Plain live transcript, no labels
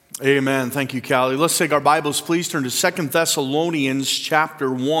Amen. Thank you, Callie. Let's take our Bibles. Please turn to 2 Thessalonians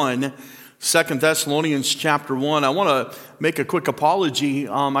chapter 1. 2 Thessalonians chapter 1. I want to make a quick apology.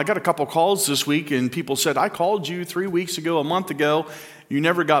 I got a couple calls this week, and people said, I called you 3 weeks ago, a month ago. You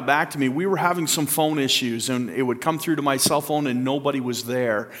never got back to me. We were having some phone issues, and it would come through to my cell phone, and nobody was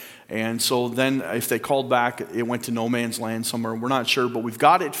there. And so then if they called back, it went to no man's land somewhere. We're not sure, but we've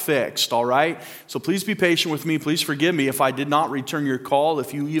got it fixed, all right? So please be patient with me. Please forgive me if I did not return your call,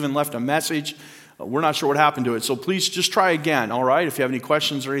 if you even left a message. We're not sure what happened to it. So please just try again, all right? If you have any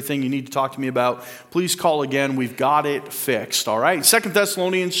questions or anything you need to talk to me about, please call again. We've got it fixed, all right? 2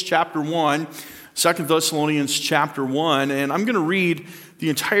 Thessalonians chapter 1. 2 Thessalonians chapter 1. And I'm going to read the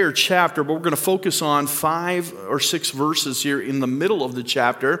entire chapter, but we're going to focus on 5 or 6 verses here in the middle of the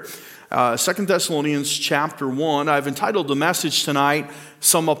chapter. 2 Thessalonians chapter 1. I've entitled the message tonight,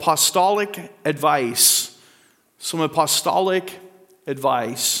 Some Apostolic Advice. Some Apostolic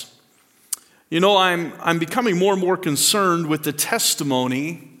Advice. You know, I'm becoming more and more concerned with the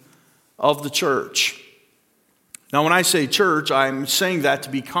testimony of the church. Now, when I say church, I'm saying that to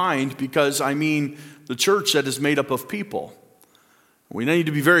be kind because I mean the church that is made up of people. We need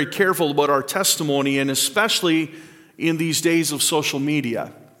to be very careful about our testimony, and especially in these days of social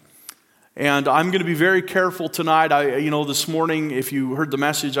media. And I'm going to be very careful tonight. This morning, if you heard the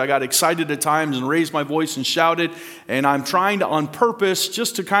message, I got excited at times and raised my voice and shouted. And I'm trying to, on purpose,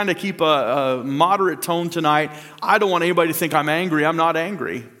 just to kind of keep a moderate tone tonight. I don't want anybody to think I'm angry. I'm not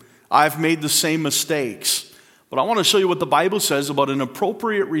angry. I've made the same mistakes. But I want to show you what the Bible says about an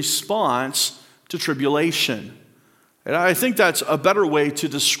appropriate response to tribulation. And I think that's a better way to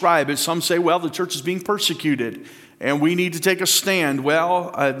describe it. Some say, well, the church is being persecuted, and we need to take a stand.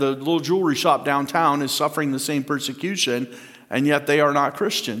 Well, the little jewelry shop downtown is suffering the same persecution, and yet they are not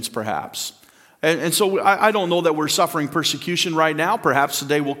Christians, perhaps. And so I don't know that we're suffering persecution right now. Perhaps the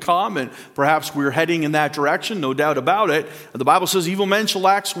day will come, and perhaps we're heading in that direction, no doubt about it. The Bible says evil men shall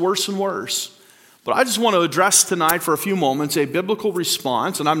act worse and worse. But I just want to address tonight for a few moments a biblical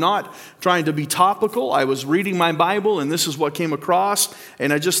response, and I'm not trying to be topical. I was reading my Bible, and this is what came across,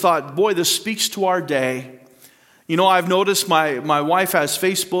 and I just thought, boy, this speaks to our day. You know, I've noticed my wife has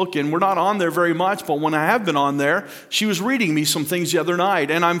Facebook, and we're not on there very much, but when I have been on there, she was reading me some things the other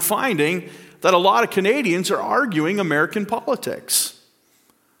night, and I'm finding that a lot of Canadians are arguing American politics.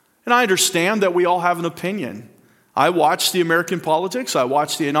 And I understand that we all have an opinion. I watch the American politics. I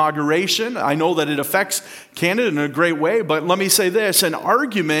watch the inauguration. I know that it affects Canada in a great way, but let me say this. An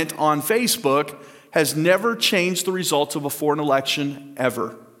argument on Facebook has never changed the results of a foreign election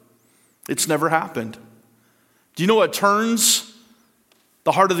ever. It's never happened. Do you know what turns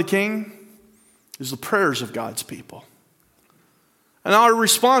the heart of the king? Is the prayers of God's people. And our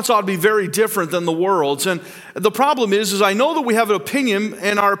response ought to be very different than the world's. And the problem is I know that we have an opinion,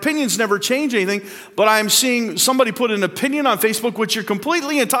 and our opinions never change anything, but I'm seeing somebody put an opinion on Facebook which you're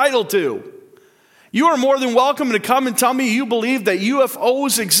completely entitled to. You are more than welcome to come and tell me you believe that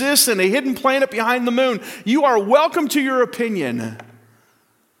UFOs exist and a hidden planet behind the moon. You are welcome to your opinion.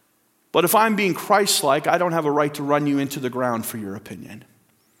 But if I'm being Christ-like, I don't have a right to run you into the ground for your opinion.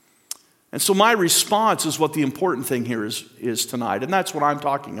 And so my response is what the important thing here is tonight, and that's what I'm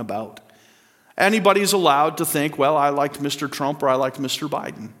talking about. Anybody's allowed to think, well, I liked Mr. Trump or I liked Mr.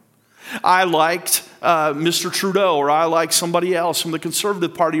 Biden. I liked Mr. Trudeau, or I like somebody else from the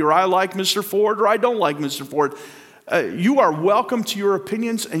Conservative Party, or I like Mr. Ford, or I don't like Mr. Ford. You are welcome to your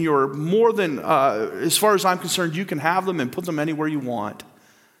opinions, and you're more than, as far as I'm concerned, you can have them and put them anywhere you want.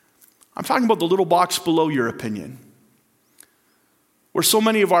 I'm talking about the little box below your opinion, where so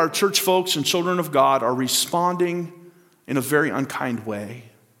many of our church folks and children of God are responding in a very unkind way,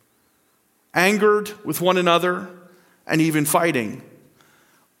 angered with one another and even fighting.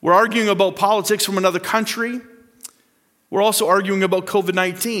 We're arguing about politics from another country. We're also arguing about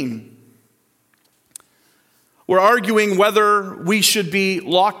COVID-19. We're arguing whether we should be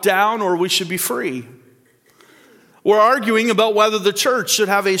locked down or we should be free. We're arguing about whether the church should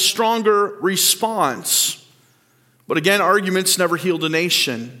have a stronger response. But again, arguments never healed a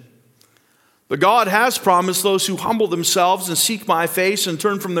nation. But God has promised those who humble themselves and seek my face and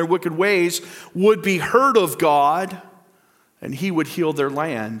turn from their wicked ways would be heard of God, and he would heal their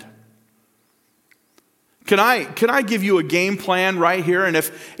land. Can I give you a game plan right here? And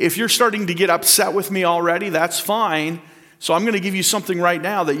if you're starting to get upset with me already, that's fine. So I'm going to give you something right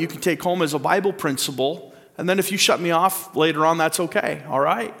now that you can take home as a Bible principle. And then if you shut me off later on, that's okay, all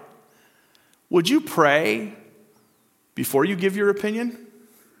right? Would you pray before you give your opinion?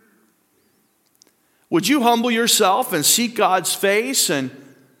 Would you humble yourself and seek God's face and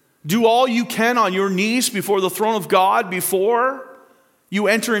do all you can on your knees before the throne of God before You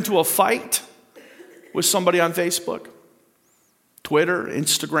enter into a fight with somebody on Facebook, Twitter,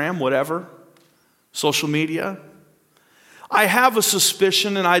 Instagram, whatever, social media. I have a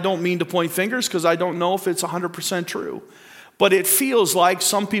suspicion, and I don't mean to point fingers because I don't know if it's 100% true, but it feels like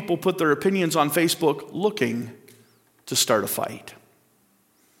some people put their opinions on Facebook looking to start a fight.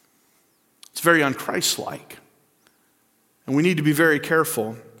 It's very un-Christ-like, and we need to be very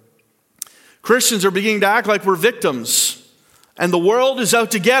careful. Christians are beginning to act like we're victims, and the world is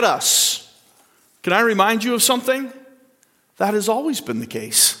out to get us. Can I remind you of something? That has always been the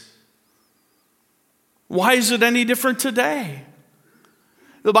case. Why is it any different today?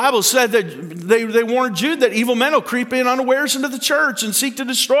 The Bible said that they warned Jude that evil men will creep in unawares into the church and seek to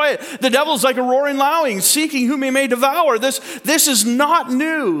destroy it. The devil's like a roaring lion, seeking whom he may devour. This is not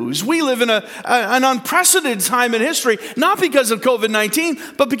news. We live in an unprecedented time in history, not because of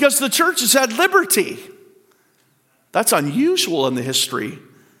COVID-19, but because the church has had liberty. That's unusual in the history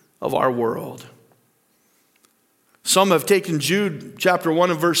of our world. Some have taken Jude chapter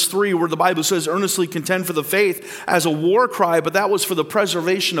 1 and verse 3, where the Bible says, earnestly contend for the faith, as a war cry, but that was for the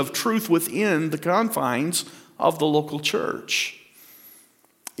preservation of truth within the confines of the local church.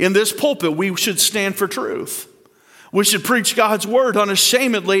 In this pulpit, we should stand for truth. We should preach God's word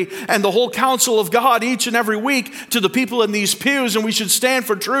unashamedly and the whole counsel of God each and every week to the people in these pews, and we should stand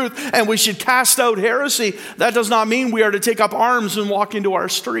for truth, and we should cast out heresy. That does not mean we are to take up arms and walk into our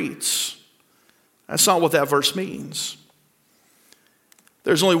streets. That's not what that verse means.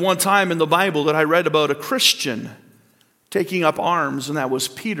 There's only one time in the Bible that I read about a Christian taking up arms, and that was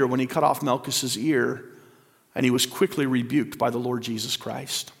Peter when he cut off Malchus's ear, and he was quickly rebuked by the Lord Jesus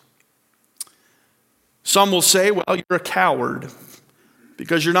Christ. Some will say, well, you're a coward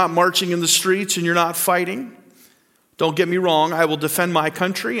because you're not marching in the streets and you're not fighting. Don't get me wrong, I will defend my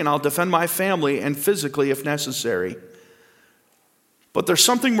country and I'll defend my family and physically if necessary. But there's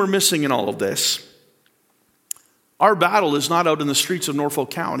something we're missing in all of this. Our battle is not out in the streets of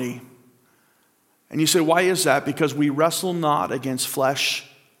Norfolk County. And you say, why is that? Because we wrestle not against flesh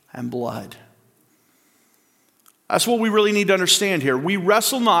and blood. That's what we really need to understand here. We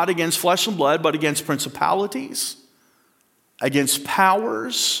wrestle not against flesh and blood, but against principalities, against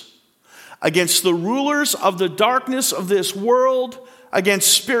powers, against the rulers of the darkness of this world,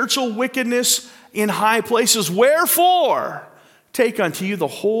 against spiritual wickedness in high places. Wherefore, take unto you the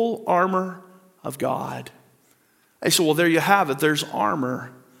whole armor of God. I say, well, there you have it. There's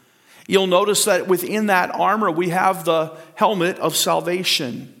armor. You'll notice that within that armor, we have the helmet of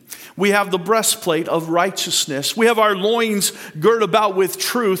salvation. We have the breastplate of righteousness. We have our loins girt about with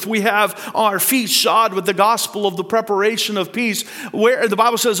truth. We have our feet shod with the gospel of the preparation of peace. Where the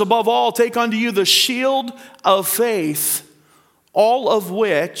Bible says, above all, take unto you the shield of faith, all of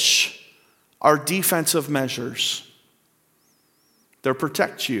which are defensive measures. They'll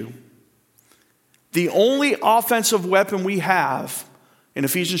protect you. The only offensive weapon we have in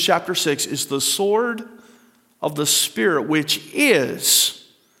Ephesians chapter 6 is the sword of the Spirit, which is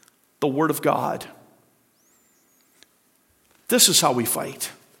the Word of God. This is how we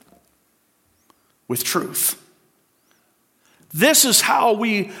fight. With truth. This is how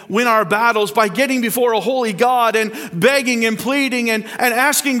we win our battles, by getting before a holy God and begging and pleading and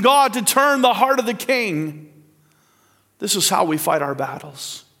asking God to turn the heart of the king. This is how we fight our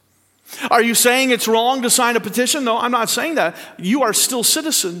battles. Are you saying it's wrong to sign a petition? No, I'm not saying that. You are still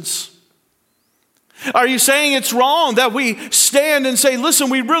citizens. Are you saying it's wrong that we stand and say, listen,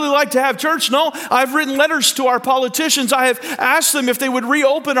 we'd really like to have church? No, I've written letters to our politicians. I have asked them if they would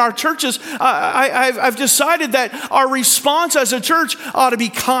reopen our churches. I've decided that our response as a church ought to be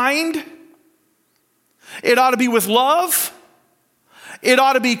kind. It ought to be with love. It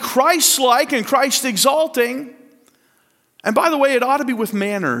ought to be Christ-like and Christ-exalting. And by the way, it ought to be with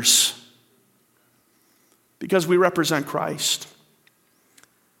manners, because we represent Christ.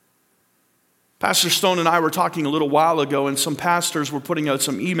 Pastor Stone and I were talking a little while ago, and some pastors were putting out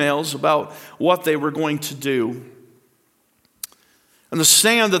some emails about what they were going to do and the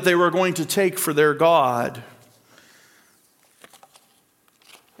stand that they were going to take for their God.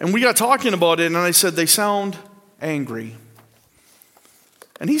 And we got talking about it, and I said, they sound angry.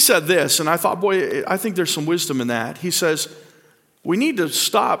 And he said this, and I thought, boy, I think there's some wisdom in that. He says, we need to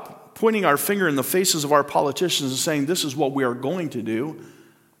stop pointing our finger in the faces of our politicians and saying, this is what we are going to do,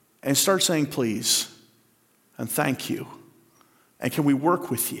 and start saying, please, and thank you, and can we work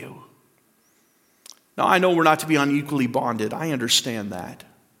with you? Now, I know we're not to be unequally bonded. I understand that.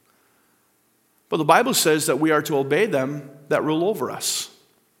 But the Bible says that we are to obey them that rule over us,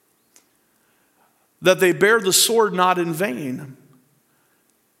 that they bear the sword not in vain.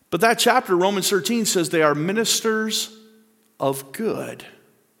 But that chapter, Romans 13, says they are ministers of good.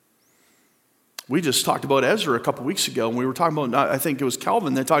 We just talked about Ezra a couple weeks ago, and we were talking about, I think it was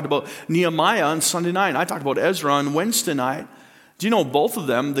Calvin that talked about Nehemiah on Sunday night. I talked about Ezra on Wednesday night. Do you know both of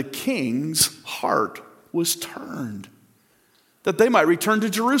them, the king's heart was turned, that they might return to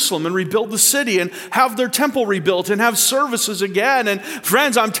Jerusalem and rebuild the city and have their temple rebuilt and have services again. And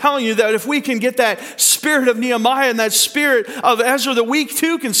friends, I'm telling you that if we can get that spirit of Nehemiah and that spirit of Ezra, that we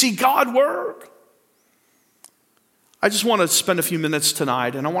too can see God work. I just want to spend a few minutes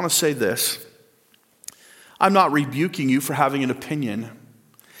tonight, and I want to say this. I'm not rebuking you for having an opinion.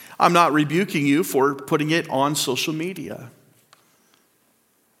 I'm not rebuking you for putting it on social media.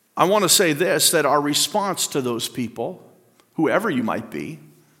 I want to say this, that our response to those people, whoever you might be,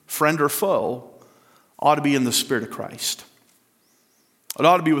 friend or foe, ought to be in the Spirit of Christ. It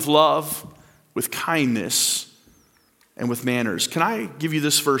ought to be with love, with kindness, and with manners. Can I give you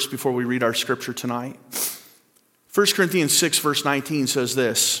this verse before we read our scripture tonight? 1 Corinthians 6, verse 19 says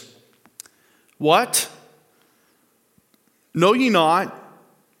this, "What? Know ye not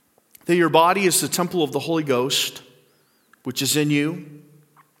that your body is the temple of the Holy Ghost, which is in you,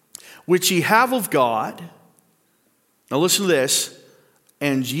 which ye have of God?" Now listen to this.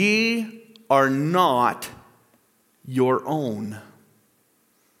 "And ye are not your own,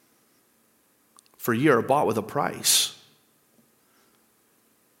 for ye are bought with a price.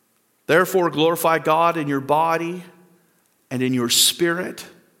 Therefore glorify God in your body and in your spirit,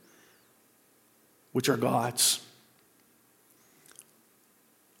 which are God's."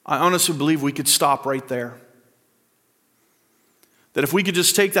 I honestly believe we could stop right there. That if we could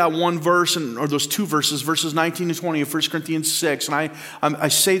just take that one verse, or those two verses, verses 19 and 20 of 1 Corinthians 6, and I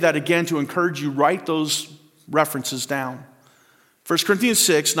say that again to encourage you, write those references down. 1 Corinthians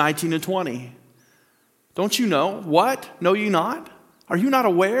 6, 19 and 20. Don't you know? What? Know ye not? Are you not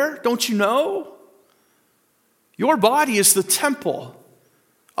aware? Don't you know? Your body is the temple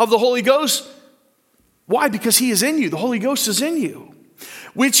of the Holy Ghost. Why? Because He is in you. The Holy Ghost is in you.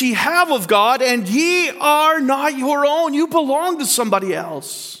 "Which ye have of God, and ye are not your own." You belong to somebody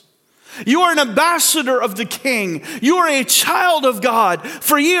else. You are an ambassador of the King. You are a child of God.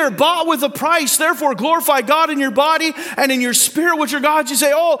 "For ye are bought with a price. Therefore glorify God in your body and in your spirit, which are God's." You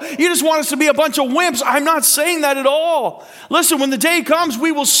say, "Oh, you just want us to be a bunch of wimps." I'm not saying that at all. Listen, when the day comes,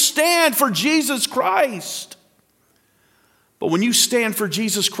 we will stand for Jesus Christ. But when you stand for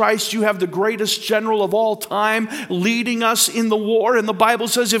Jesus Christ, you have the greatest general of all time leading us in the war. And the Bible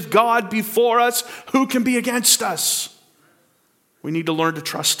says, if God be for us, who can be against us? We need to learn to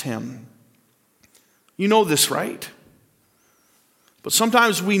trust Him. You know this, right? But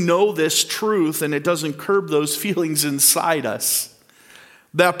sometimes we know this truth and it doesn't curb those feelings inside us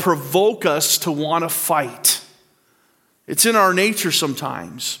that provoke us to want to fight. It's in our nature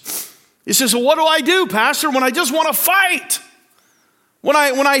sometimes. He says, "Well, what do I do, Pastor, when I just want to fight? When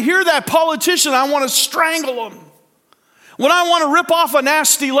I hear that politician, I want to strangle him. When I want to rip off a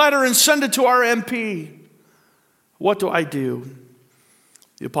nasty letter and send it to our MP, what do I do?"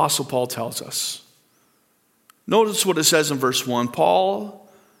 The Apostle Paul tells us. Notice what it says in verse 1. "Paul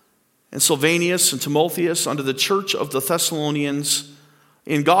and Silvanus and Timotheus unto the church of the Thessalonians,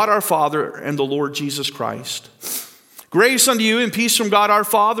 in God our Father and the Lord Jesus Christ. Grace unto you and peace from God our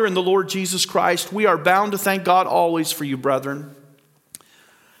Father and the Lord Jesus Christ. We are bound to thank God always for you, brethren,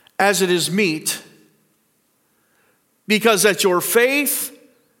 as it is meet, because that your faith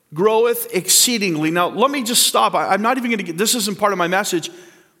groweth exceedingly." Now, let me just stop. I'm not even going to get, this isn't part of my message,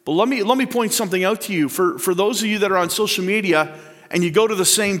 but let me point something out to you. For those of you that are on social media and you go to the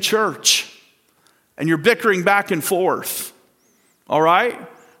same church and you're bickering back and forth, all right?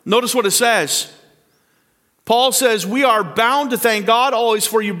 Notice what it says. Paul says, "We are bound to thank God always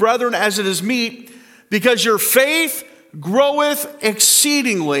for you, brethren, as it is meet, because your faith groweth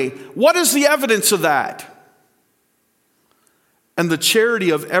exceedingly." What is the evidence of that? "And the charity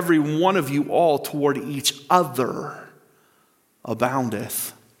of every one of you all toward each other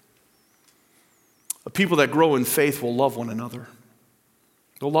aboundeth." People that grow in faith will love one another.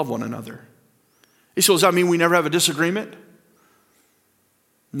 They'll love one another. He says, "Does that mean we never have a disagreement?"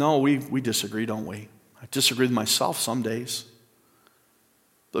 No, we disagree, don't we? I disagree with myself some days.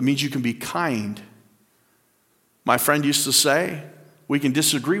 That means you can be kind. My friend used to say, we can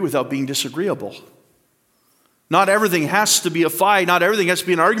disagree without being disagreeable. Not everything has to be a fight. Not everything has to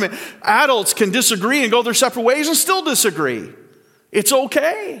be an argument. Adults can disagree and go their separate ways and still disagree. It's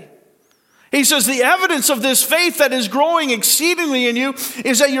okay. He says the evidence of this faith that is growing exceedingly in you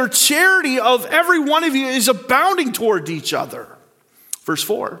is that your charity of every one of you is abounding toward each other. Verse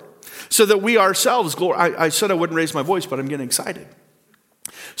 4, "So that we ourselves," I said I wouldn't raise my voice, but I'm getting excited.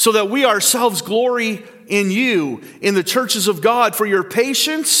 so that we ourselves glory in you, in the churches of God, for your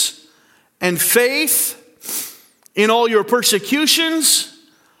patience and faith in all your persecutions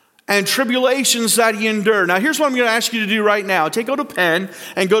and tribulations that ye endure. Now, here's what I'm going to ask you to do right now. Out a pen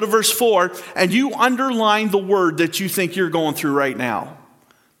and go to verse 4, and you underline the word that you think you're going through right now.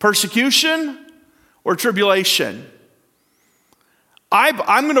 Persecution or tribulation? I'm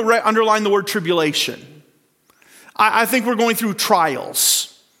going to underline the word tribulation. I think we're going through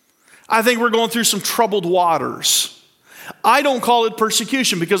trials. I think we're going through some troubled waters. I don't call it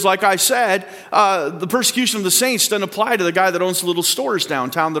persecution because, like I said, the persecution of the saints doesn't apply to the guy that owns the little stores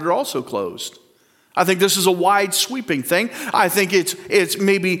downtown that are also closed. I think this is a wide sweeping thing. I think it's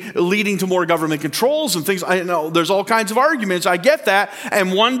maybe leading to more government controls and things. I know there's all kinds of arguments. I get that.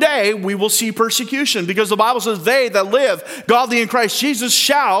 And one day we will see persecution because the Bible says they that live godly in Christ Jesus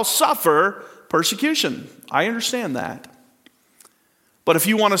shall suffer persecution. I understand that. But if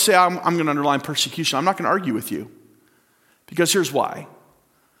you want to say, I'm going to underline persecution, I'm not going to argue with you. Because here's why.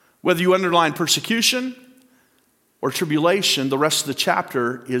 Whether you underline persecution or tribulation, the rest of the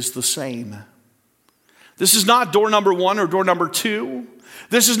chapter is the same. This is not door number 1 or door number 2.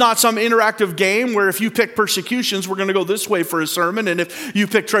 This is not some interactive game where if you pick persecutions, we're going to go this way for a sermon, and if you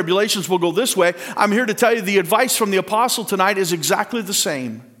pick tribulations, we'll go this way. I'm here to tell you the advice from the apostle tonight is exactly the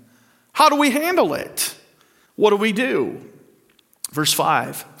same. How do we handle it? What do we do? Verse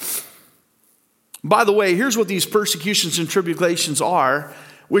 5. By the way, here's what these persecutions and tribulations are,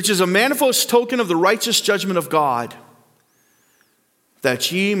 which is a manifest token of the righteous judgment of God,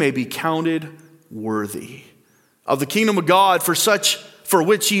 that ye may be counted worthy of the kingdom of God, for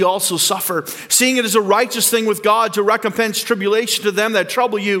which ye also suffer, seeing it is a righteous thing with God to recompense tribulation to them that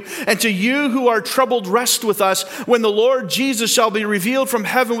trouble you, and to you who are troubled rest with us, when the Lord Jesus shall be revealed from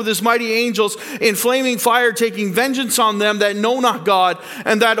heaven with his mighty angels in flaming fire, taking vengeance on them that know not God,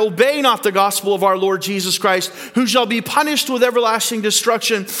 and that obey not the gospel of our Lord Jesus Christ, who shall be punished with everlasting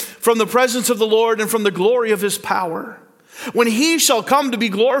destruction from the presence of the Lord and from the glory of his power, when he shall come to be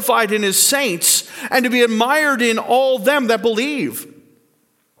glorified in his saints, and to be admired in all them that believe.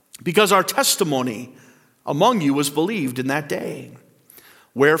 Because our testimony among you was believed in that day.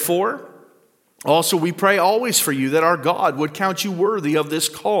 Wherefore, also we pray always for you, that our God would count you worthy of this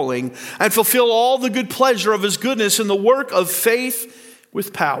calling, and fulfill all the good pleasure of his goodness in the work of faith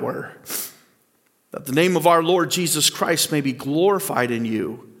with power, that the name of our Lord Jesus Christ may be glorified in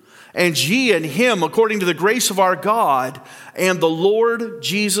you, and ye in him, according to the grace of our God and the Lord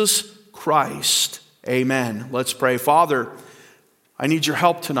Jesus Christ. Amen. Let's pray. Father, I need your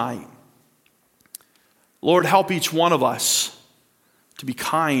help tonight. Lord, help each one of us to be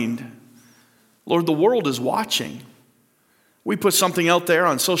kind. Lord, the world is watching. We put something out there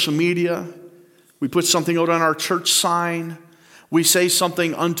on social media. We put something out on our church sign. We say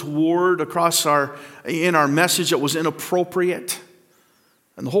something untoward in our message that was inappropriate.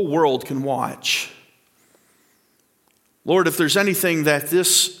 And the whole world can watch. Lord, if there's anything that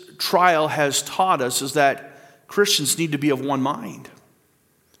this trial has taught us, is that Christians need to be of one mind.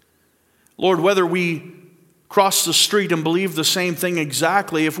 Lord, whether we cross the street and believe the same thing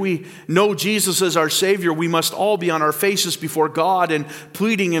exactly, if we know Jesus as our Savior, we must all be on our faces before God and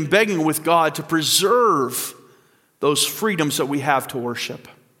pleading and begging with God to preserve those freedoms that we have to worship.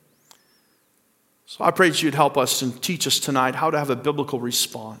 So I pray that you'd help us and teach us tonight how to have a biblical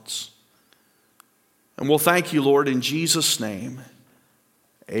response. And we'll thank you, Lord, in Jesus' name.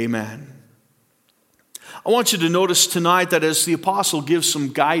 Amen. I want you to notice tonight that as the apostle gives some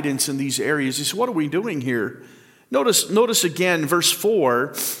guidance in these areas, he says, what are we doing here? Notice again, verse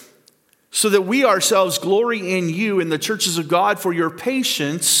 4, so that we ourselves glory in you in the churches of God for your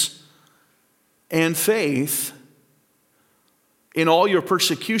patience and faith in all your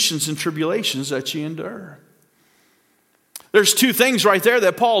persecutions and tribulations that you endure. There's two things right there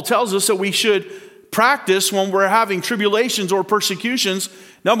that Paul tells us that we should practice when we're having tribulations or persecutions.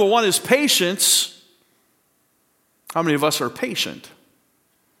 Number one is patience. How many of us are patient?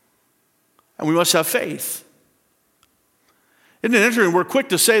 And we must have faith. Isn't it interesting? We're quick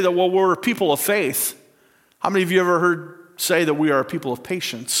to say that, well, we're people of faith. How many of you ever heard say that we are a people of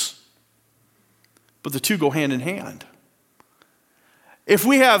patience? But the two go hand in hand. If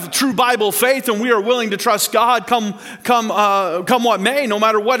we have true Bible faith and we are willing to trust God come what may, no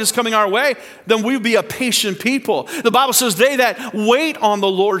matter what is coming our way, then we'll be a patient people. The Bible says, they that wait on the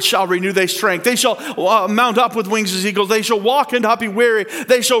Lord shall renew their strength. They shall mount up with wings as eagles. They shall walk and not be weary.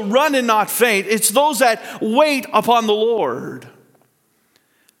 They shall run and not faint. It's those that wait upon the Lord.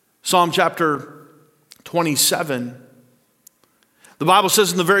 Psalm chapter 27. The Bible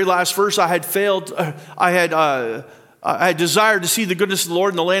says in the very last verse, I had I desire to see the goodness of the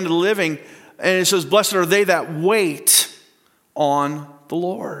Lord in the land of the living. And it says, blessed are they that wait on the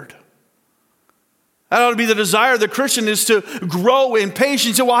Lord. That ought to be the desire of the Christian, is to grow in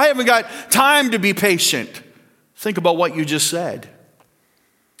patience. Well, I haven't got time to be patient. Think about what you just said.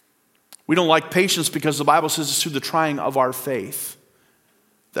 We don't like patience because the Bible says it's through the trying of our faith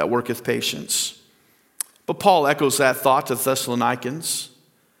that worketh patience. But Paul echoes that thought to Thessalonians.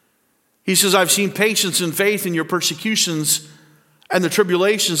 He says, I've seen patience and faith in your persecutions and the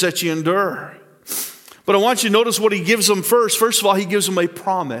tribulations that you endure. But I want you to notice what he gives them first. First of all, he gives them a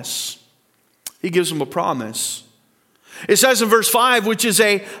promise. He gives them a promise. It says in verse 5, which is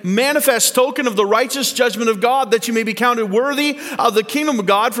a manifest token of the righteous judgment of God, that you may be counted worthy of the kingdom of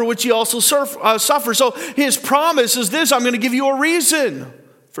God, for which you also suffer. So his promise is this: I'm going to give you a reason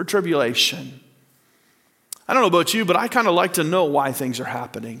for tribulation. I don't know about you, but I kind of like to know why things are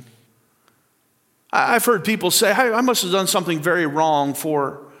happening. I've heard people say, I must have done something very wrong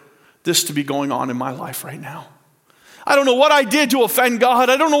for this to be going on in my life right now. I don't know what I did to offend God.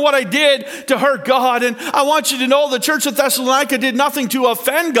 I don't know what I did to hurt God. And I want you to know the church of Thessalonica did nothing to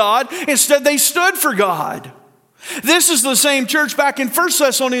offend God. Instead, they stood for God. This is the same church back in 1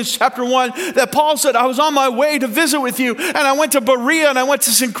 Thessalonians chapter 1 that Paul said, I was on my way to visit with you, and I went to Berea, and I went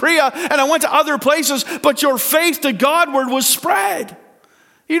to Cenchrea, and I went to other places, but your faith to Godward was spread.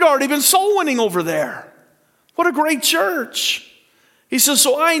 You'd already been soul winning over there. What a great church. He says,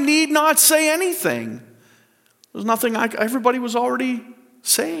 so I need not say anything. There's nothing, everybody was already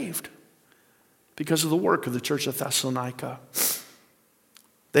saved because of the work of the church of Thessalonica.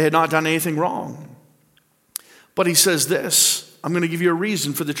 They had not done anything wrong. But he says this, I'm going to give you a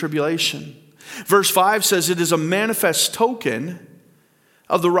reason for the tribulation. Verse 5 says, it is a manifest token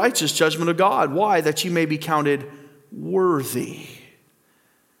of the righteous judgment of God. Why? That you may be counted worthy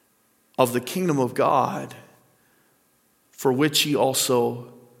of the kingdom of God, for which ye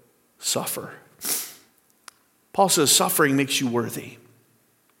also suffer. Paul says suffering makes you worthy.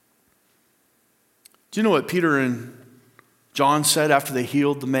 Do you know what Peter and John said after they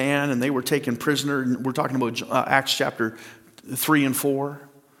healed the man and they were taken prisoner? And we're talking about Acts chapter 3 and 4.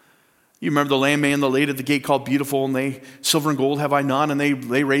 You remember the lame man, the lady at the gate called Beautiful, and they, silver and gold have I none, and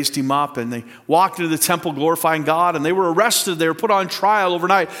they raised him up, and they walked into the temple glorifying God, and they were arrested. They were put on trial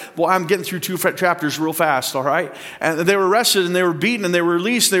overnight. Well, I'm getting through 2 chapters real fast, all right? And they were arrested, and they were beaten, and they were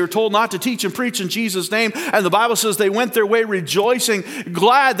released. They were told not to teach and preach in Jesus' name, and the Bible says they went their way rejoicing,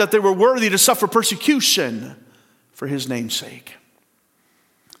 glad that they were worthy to suffer persecution for his name's sake.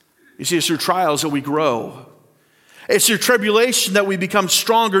 You see, it's through trials that we grow. It's through tribulation that we become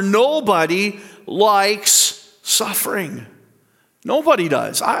stronger. Nobody likes suffering. Nobody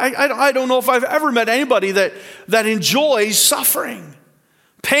does. I don't know if I've ever met anybody that enjoys suffering.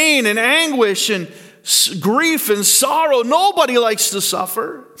 Pain and anguish and grief and sorrow. Nobody likes to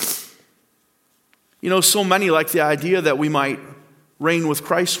suffer. You know, so many like the idea that we might reign with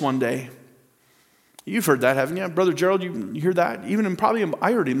Christ one day. You've heard that, haven't you? Brother Gerald, you hear that?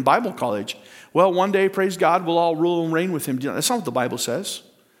 I heard it in Bible college. Well, one day, praise God, we'll all rule and reign with him. That's not what the Bible says.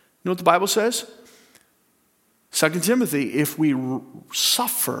 You know what the Bible says? 2 Timothy, if we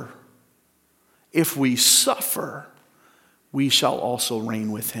suffer, we shall also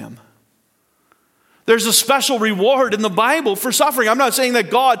reign with him. There's a special reward in the Bible for suffering. I'm not saying that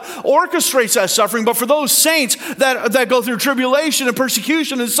God orchestrates that suffering, but for those saints that go through tribulation and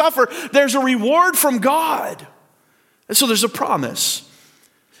persecution and suffer, there's a reward from God. And so there's a promise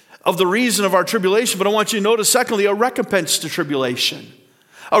of the reason of our tribulation. But I want you to notice, secondly, a recompense to tribulation.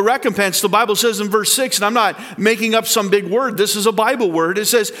 A recompense, the Bible says in verse 6, and I'm not making up some big word, this is a Bible word. It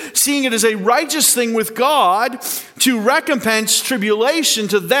says, seeing it as a righteous thing with God to recompense tribulation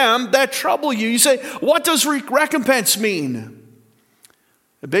to them that trouble you. You say, what does recompense mean?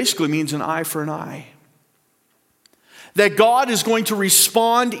 It basically means an eye for an eye. That God is going to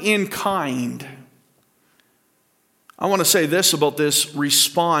respond in kind. I want to say this about this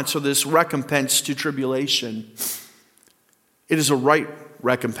response or this recompense to tribulation. It is a right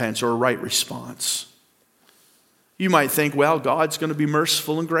recompense or a right response. You might think, well, God's going to be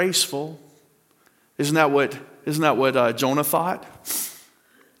merciful and graceful. Isn't that what Jonah thought?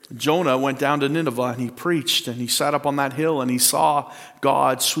 Jonah went down to Nineveh and he preached and he sat up on that hill and he saw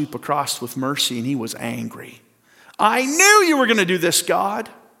God sweep across with mercy and he was angry. I knew you were going to do this, God.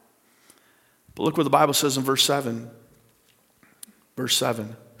 But look what the Bible says in verse 7. Verse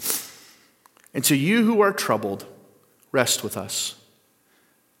 7. And to you who are troubled, rest with us.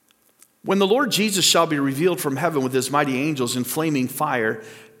 When the Lord Jesus shall be revealed from heaven with his mighty angels in flaming fire,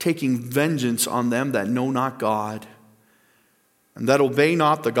 taking vengeance on them that know not God, and that obey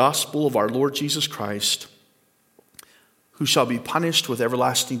not the gospel of our Lord Jesus Christ, who shall be punished with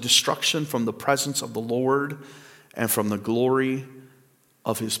everlasting destruction from the presence of the Lord and from the glory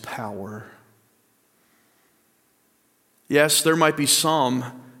of his power. Yes, there might be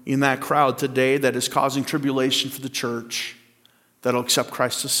some in that crowd today that is causing tribulation for the church that will accept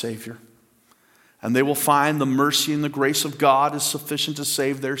Christ as Savior. And they will find the mercy and the grace of God is sufficient to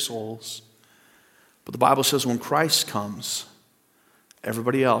save their souls. But the Bible says when Christ comes,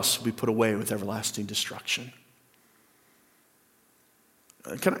 everybody else will be put away with everlasting destruction.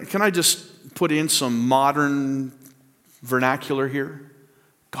 Can I just put in some modern vernacular here?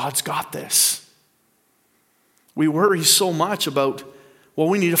 God's got this. We worry so much about, well,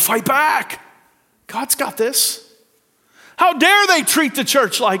 we need to fight back. God's got this. How dare they treat the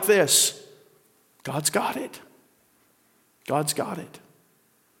church like this? God's got it. God's got it.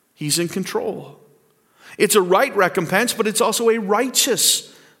 He's in control. It's a right recompense, but it's also a righteous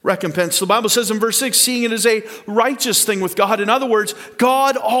recompense. The Bible says in verse 6, seeing it is a righteous thing with God. In other words,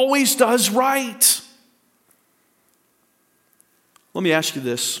 God always does right. Let me ask you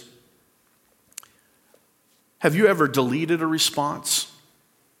this. Have you ever deleted a response?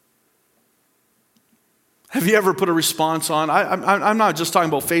 Have you ever put a response on? I'm not just talking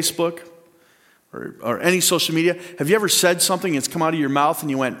about Facebook or any social media. Have you ever said something, it's come out of your mouth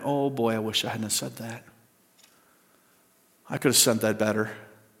and you went, oh boy, I wish I hadn't have said that. I could have said that better.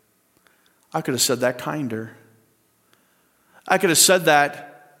 I could have said that kinder. I could have said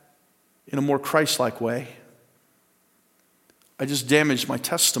that in a more Christ-like way. I just damaged my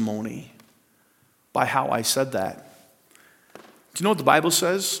testimony by how I said that. Do you know what the Bible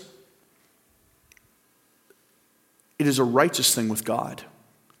says? It is a righteous thing with God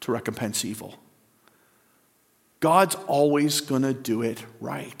to recompense evil. God's always going to do it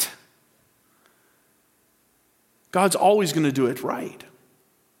right. God's always going to do it right.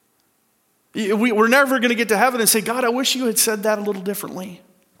 We're never going to get to heaven and say, God, I wish you had said that a little differently.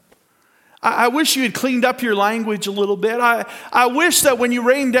 I wish you had cleaned up your language a little bit. I wish that when you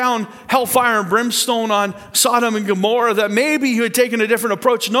rained down hellfire and brimstone on Sodom and Gomorrah, that maybe you had taken a different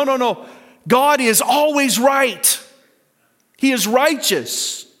approach. No. God is always right. He is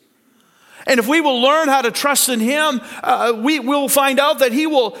righteous. And if we will learn how to trust in him, we will find out that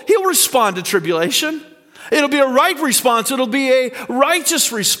he'll respond to tribulation. It'll be a right response. It'll be a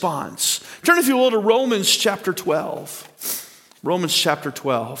righteous response. Turn, if you will, to Romans chapter 12. Romans chapter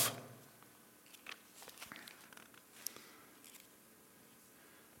 12.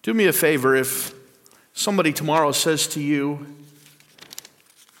 Do me a favor, if somebody tomorrow says to you,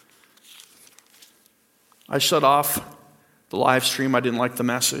 I shut off the live stream, I didn't like the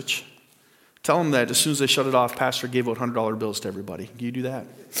message. Tell them that as soon as they shut it off, Pastor gave out $100 bills to everybody. Can you do that?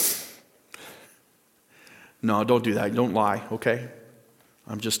 No, don't do that. Don't lie, okay?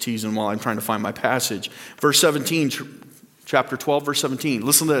 I'm just teasing while I'm trying to find my passage. Verse 17, chapter 12, verse 17.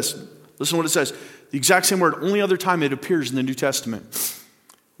 Listen to this. Listen to what it says. The exact same word, only other time it appears in the New Testament.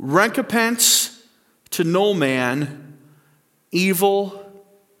 Recompense to no man evil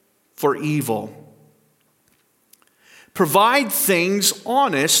for evil. Provide things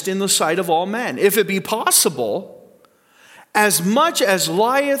honest in the sight of all men. If it be possible, as much as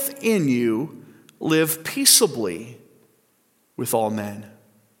lieth in you, live peaceably with all men.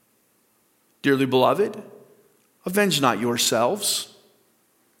 Dearly beloved, avenge not yourselves.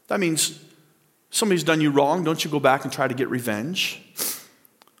 That means somebody's done you wrong. Don't you go back and try to get revenge.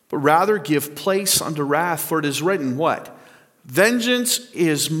 But rather give place unto wrath, for it is written, what? Vengeance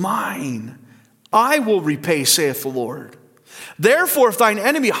is mine. I will repay, saith the Lord. Therefore, if thine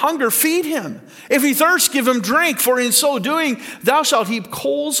enemy hunger, feed him. If he thirst, give him drink. For in so doing, thou shalt heap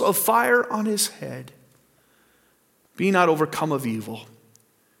coals of fire on his head. Be not overcome of evil,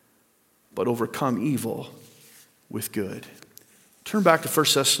 but overcome evil with good. Turn back to 1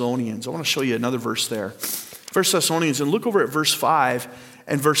 Thessalonians. I want to show you another verse there. 1 Thessalonians, and look over at verse 5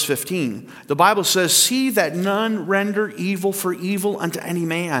 and verse 15. The Bible says, see that none render evil for evil unto any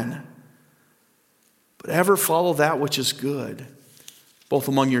man, but ever follow that which is good, both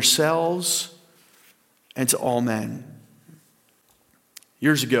among yourselves and to all men.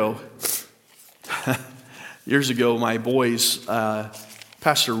 Years ago, my boys,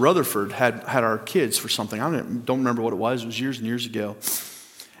 Pastor Rutherford had our kids for something. I don't remember what it was. It was years and years ago.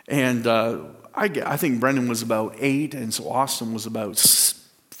 And I think Brendan was about 8, and so Austin was about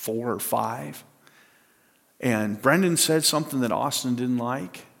 4 or 5. And Brendan said something that Austin didn't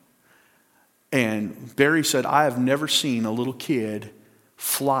like. And Barry said, I have never seen a little kid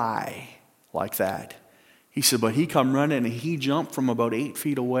fly like that. He said, but he come running and he jumped from about 8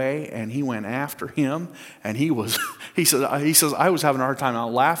 feet away and he went after him and he was He says, I was having a hard time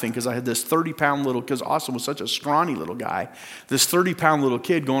out laughing because I had this 30-pound little, because Austin was such a scrawny little guy, this 30-pound little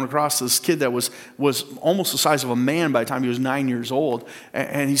kid going across this kid that was almost the size of a man by the time he was 9 years old.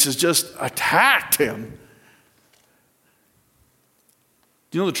 And he says, just attacked him.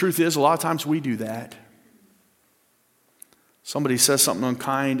 Do you know the truth is, a lot of times we do that. Somebody says something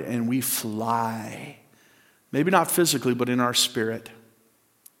unkind and we fly. Maybe not physically, but in our spirit.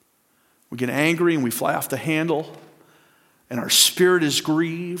 We get angry and we fly off the handle, and our spirit is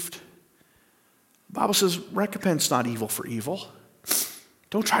grieved. The Bible says, recompense not evil for evil.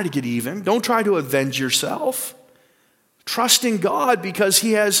 Don't try to get even. Don't try to avenge yourself. Trust in God, because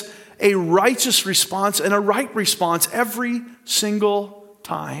He has a righteous response and a right response every single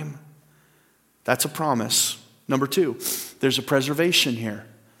time. That's a promise. Number 2, there's a preservation here.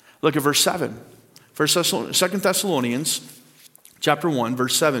 Look at verse 7. 2 Thessalonians chapter 1,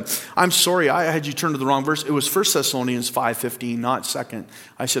 verse 7. I'm sorry, I had you turn to the wrong verse. It was 1 Thessalonians 5:15, not 2.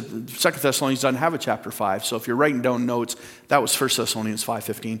 I said 2 Thessalonians doesn't have a chapter 5. So if you're writing down notes, that was 1 Thessalonians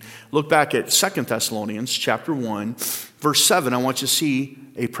 5:15. Look back at 2 Thessalonians chapter 1, verse 7. I want you to see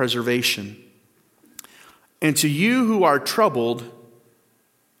a preservation. And to you who are troubled,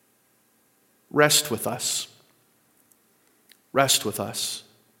 rest with us. Rest with us.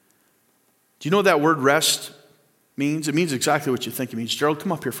 Do you know what that word rest means? It means exactly what you think it means. Gerald,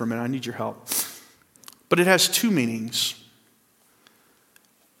 come up here for a minute. I need your help. But it has 2 meanings.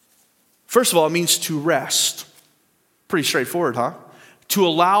 First of all, it means to rest. Pretty straightforward, huh? To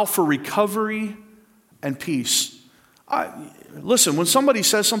allow for recovery and peace. Listen, when somebody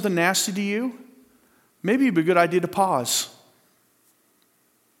says something nasty to you, maybe it'd be a good idea to pause.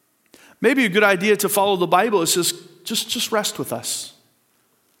 Maybe a good idea to follow the Bible. It says, just rest with us.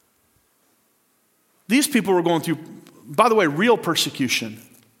 These people were going through, by the way, real persecution.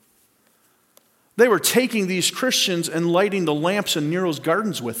 They were taking these Christians and lighting the lamps in Nero's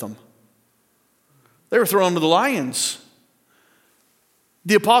gardens with them. They were thrown to the lions.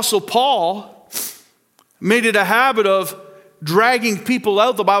 The Apostle Paul made it a habit of dragging people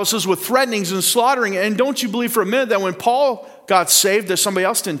out, the Bible says, with threatenings and slaughtering. And don't you believe for a minute that when Paul got saved, that somebody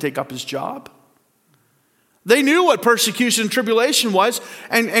else didn't take up his job? They knew what persecution and tribulation was.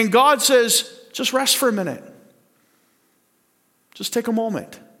 And God says, just rest for a minute. Just take a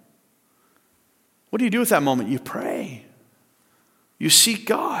moment. What do you do with that moment? You pray. You seek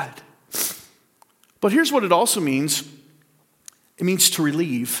God. But here's what it also means. It means to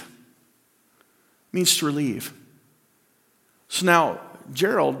relieve. It means to relieve. So now,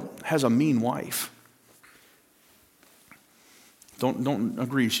 Gerald has a mean wife. Don't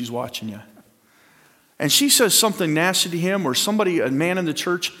agree, she's watching you. And she says something nasty to him, or a man in the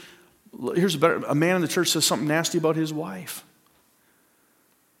church, a man in the church says something nasty about his wife.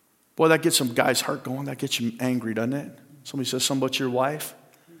 Boy, that gets some guy's heart going. That gets you angry, doesn't it? Somebody says something about your wife,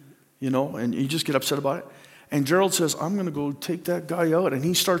 and you just get upset about it. And Gerald says, I'm going to go take that guy out. And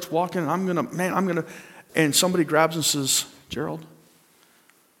he starts walking, and and somebody grabs and says, Gerald,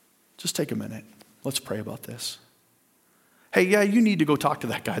 just take a minute. Let's pray about this. Hey, yeah, you need to go talk to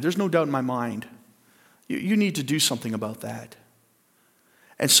that guy. There's no doubt in my mind. You need to do something about that.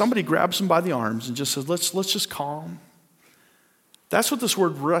 And somebody grabs him by the arms and just says, let's just calm. That's what this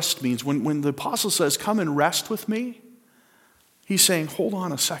word rest means. When the apostle says, come and rest with me, he's saying, hold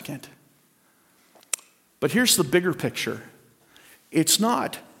on a second. But here's the bigger picture. It's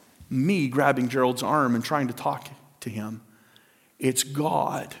not me grabbing Gerald's arm and trying to talk to him. It's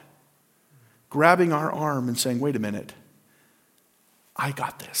God grabbing our arm and saying, wait a minute, I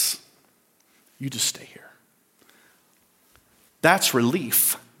got this. You just stay here. That's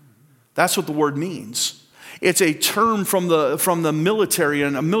relief. That's what the word means. It's a term from the military,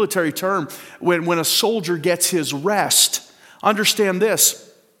 and a military term when a soldier gets his rest. Understand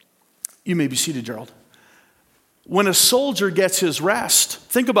this. You may be seated, Gerald. When a soldier gets his rest,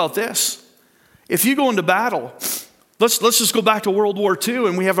 think about this. If you go into battle, let's just go back to World War II,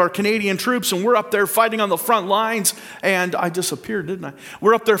 and we have our Canadian troops, and we're up there fighting on the front lines, and I disappeared, didn't I?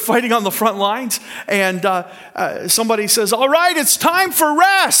 We're up there fighting on the front lines, and somebody says, all right, it's time for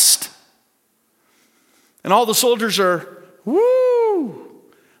rest. And all the soldiers are, woo!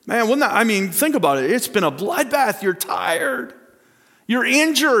 Man, think about it. It's been a bloodbath. You're tired. You're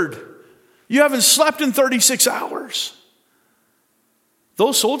injured. You haven't slept in 36 hours.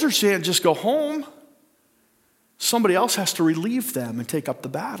 Those soldiers can't just go home. Somebody else has to relieve them and take up the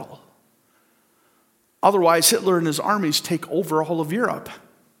battle. Otherwise, Hitler and his armies take over all of Europe.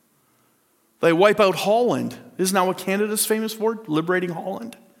 They wipe out Holland. Isn't that what Canada's famous for? Liberating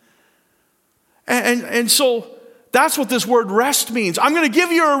Holland. And so that's what this word rest means. I'm going to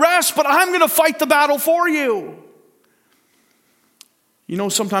give you a rest, but I'm going to fight the battle for you.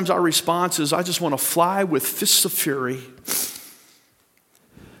 Sometimes our response is, I just want to fly with fists of fury.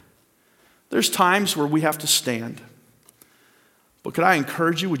 There's times where we have to stand. But could I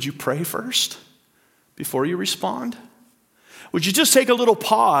encourage you, would you pray first before you respond? Would you just take a little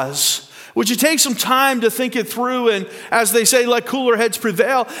pause? Would you take some time to think it through and, as they say, let cooler heads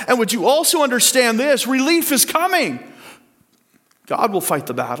prevail? And would you also understand this? Relief is coming. God will fight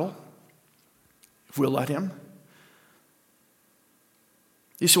the battle if we'll let him.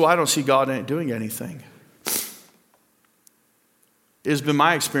 You say, well, I don't see God ain't doing anything. It has been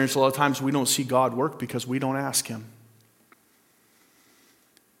my experience a lot of times we don't see God work because we don't ask him.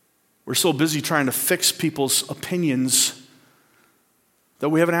 We're so busy trying to fix people's opinions that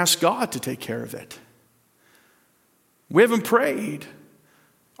we haven't asked God to take care of it. We haven't prayed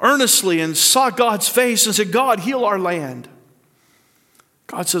earnestly and sought God's face and said, God, heal our land.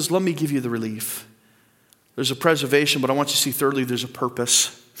 God says, let me give you the relief. There's a preservation, but I want you to see thirdly, there's a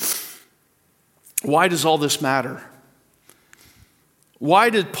purpose. Why does all this matter? Why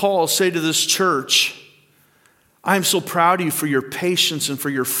did Paul say to this church, I am so proud of you for your patience and for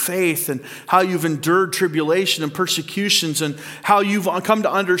your faith and how you've endured tribulation and persecutions and how you've come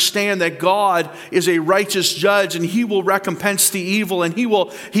to understand that God is a righteous judge and he will recompense the evil and he will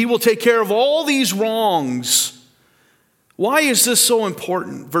take care of all these wrongs. Why is this so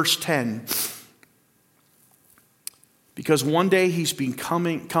important? Verse 10. Because one day he's been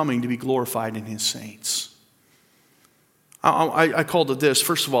coming to be glorified in his saints. I called it this.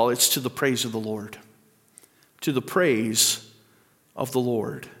 First of all, it's to the praise of the Lord. To the praise of the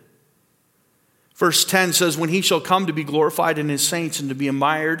Lord. Verse 10 says, when he shall come to be glorified in his saints and to be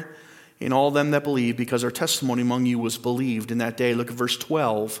admired in all them that believe, because our testimony among you was believed in that day. Look at verse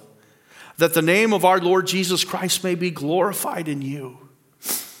 12. That the name of our Lord Jesus Christ may be glorified in you.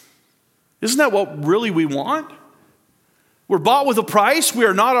 Isn't that what really we want? We're bought with a price. We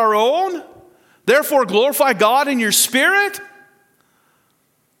are not our own. Therefore, glorify God in your spirit.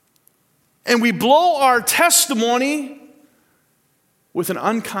 And we blow our testimony with an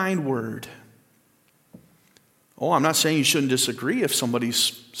unkind word. Oh, I'm not saying you shouldn't disagree if somebody's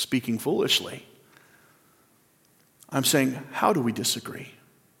speaking foolishly. I'm saying, how do we disagree?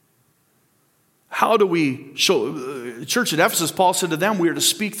 How do we show? Church at Ephesus, Paul said to them, we are to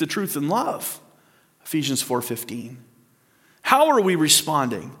speak the truth in love. Ephesians 4:15. How are we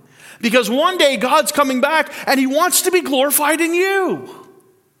responding? Because one day God's coming back and he wants to be glorified in you.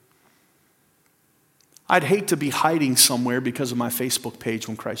 I'd hate to be hiding somewhere because of my Facebook page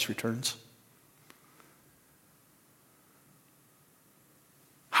when Christ returns.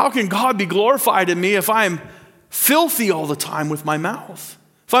 How can God be glorified in me if I'm filthy all the time with my mouth?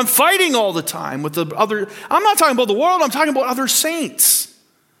 If I'm fighting all the time with the other, I'm not talking about the world, I'm talking about other saints.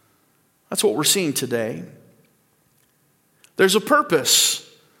 That's what we're seeing today. There's a purpose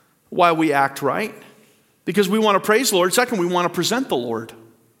why we act right. Because we want to praise the Lord. Second, we want to present the Lord.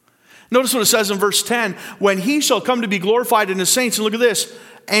 Notice what it says in verse 10. When he shall come to be glorified in his saints, and look at this,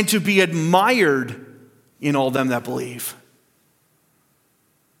 and to be admired in all them that believe.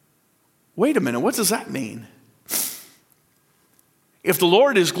 Wait a minute, what does that mean? If the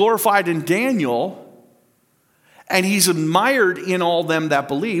Lord is glorified in Daniel, and he's admired in all them that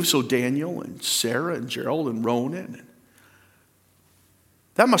believe, so Daniel and Sarah and Gerald and Ronan,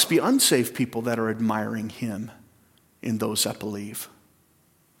 that must be unsaved people that are admiring him in those that believe.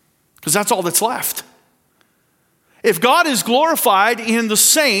 Because that's all that's left. If God is glorified in the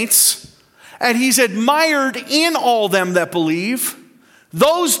saints, and he's admired in all them that believe,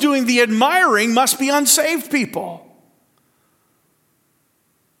 those doing the admiring must be unsaved people.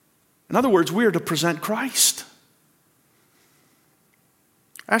 In other words, we are to present Christ.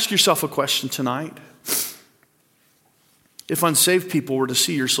 Ask yourself a question tonight. If unsaved people were to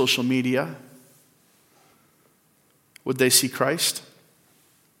see your social media, would they see Christ?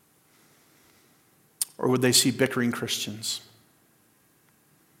 Or would they see bickering Christians?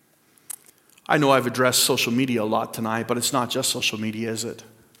 I know I've addressed social media a lot tonight, but it's not just social media, is it?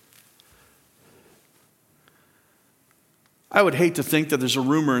 I would hate to think that there's a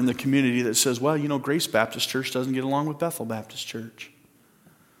rumor in the community that says, well, Grace Baptist Church doesn't get along with Bethel Baptist Church.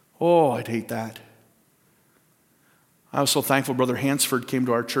 Oh, I'd hate that. I was so thankful Brother Hansford came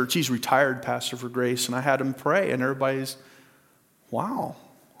to our church. He's retired pastor for Grace, and I had him pray, and everybody's, wow,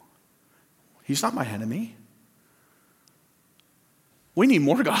 he's not my enemy. We need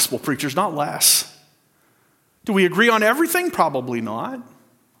more gospel preachers, not less. Do we agree on everything? Probably not.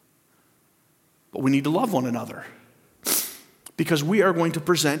 But we need to love one another because we are going to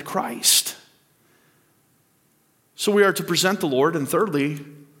present Christ. So we are to present the Lord, and thirdly,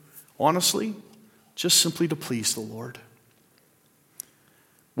 honestly, just simply to please the Lord.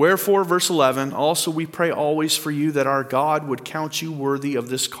 Wherefore, verse 11, also we pray always for you that our God would count you worthy of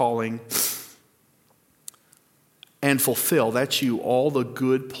this calling and fulfill, that's you, all the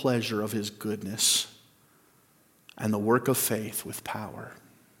good pleasure of his goodness and the work of faith with power.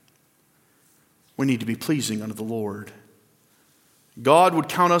 We need to be pleasing unto the Lord. God would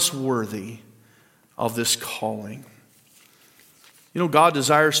count us worthy of this calling. You know, God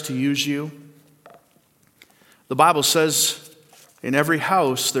desires to use you. The Bible says in every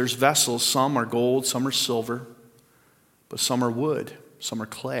house there's vessels. Some are gold, some are silver, but some are wood, some are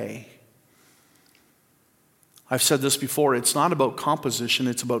clay. I've said this before, it's not about composition,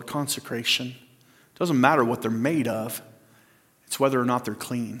 it's about consecration. It doesn't matter what they're made of, it's whether or not they're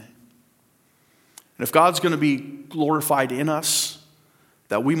clean. And if God's going to be glorified in us,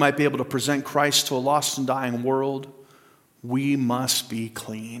 that we might be able to present Christ to a lost and dying world, we must be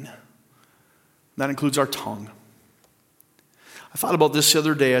clean. That includes our tongue. I thought about this the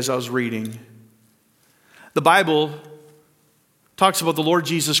other day as I was reading. The Bible talks about the Lord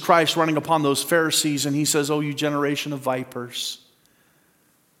Jesus Christ running upon those Pharisees, and he says, "Oh, you generation of vipers."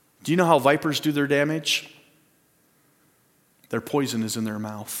 Do you know how vipers do their damage? Their poison is in their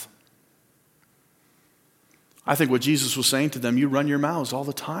mouth. I think what Jesus was saying to them, you run your mouths all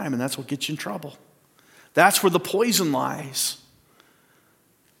the time, and that's what gets you in trouble. That's where the poison lies.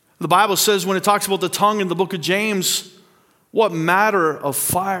 The Bible says when it talks about the tongue in the book of James, what matter of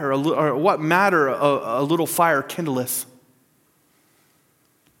fire, or what matter a little fire kindleth?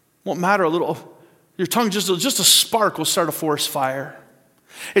 What matter a little, your tongue, just a spark will start a forest fire.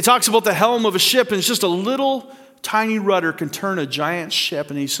 It talks about the helm of a ship, and it's just a little tiny rudder can turn a giant ship,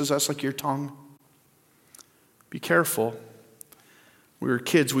 and he says that's like your tongue. Be careful. We were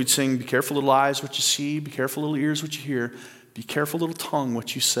kids, we'd sing, be careful little eyes what you see, be careful little ears what you hear, be careful little tongue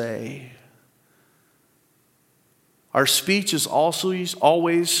what you say. Our speech is also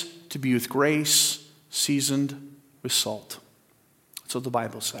always to be with grace, seasoned with salt. That's what the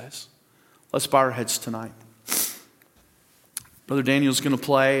Bible says. Let's bow our heads tonight. Brother Daniel's going to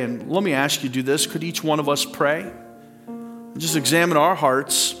play, and let me ask you to do this. Could each one of us pray? And just examine our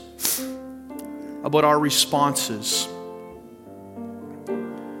hearts about our responses.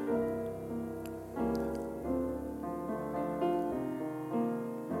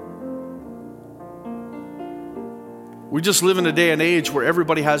 We just live in a day and age where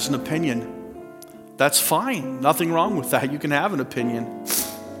everybody has an opinion. That's fine. Nothing wrong with that. You can have an opinion.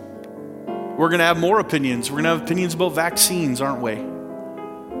 We're going to have more opinions. We're going to have opinions about vaccines, aren't we?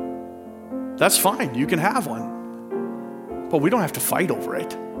 That's fine. You can have one. But we don't have to fight over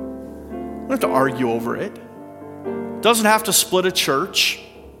it. We don't have to argue over it. It doesn't have to split a church.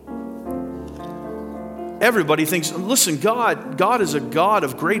 Everybody thinks, listen, God is a God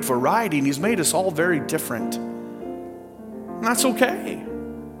of great variety, and he's made us all very different. And that's okay.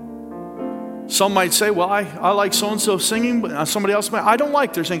 Some might say, well, I like so-and-so singing, but somebody else might, I don't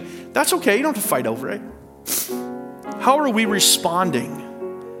like their singing. That's okay. You don't have to fight over it. How are we responding?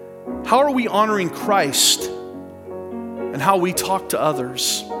 How are we honoring Christ and how we talk to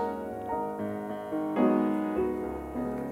others?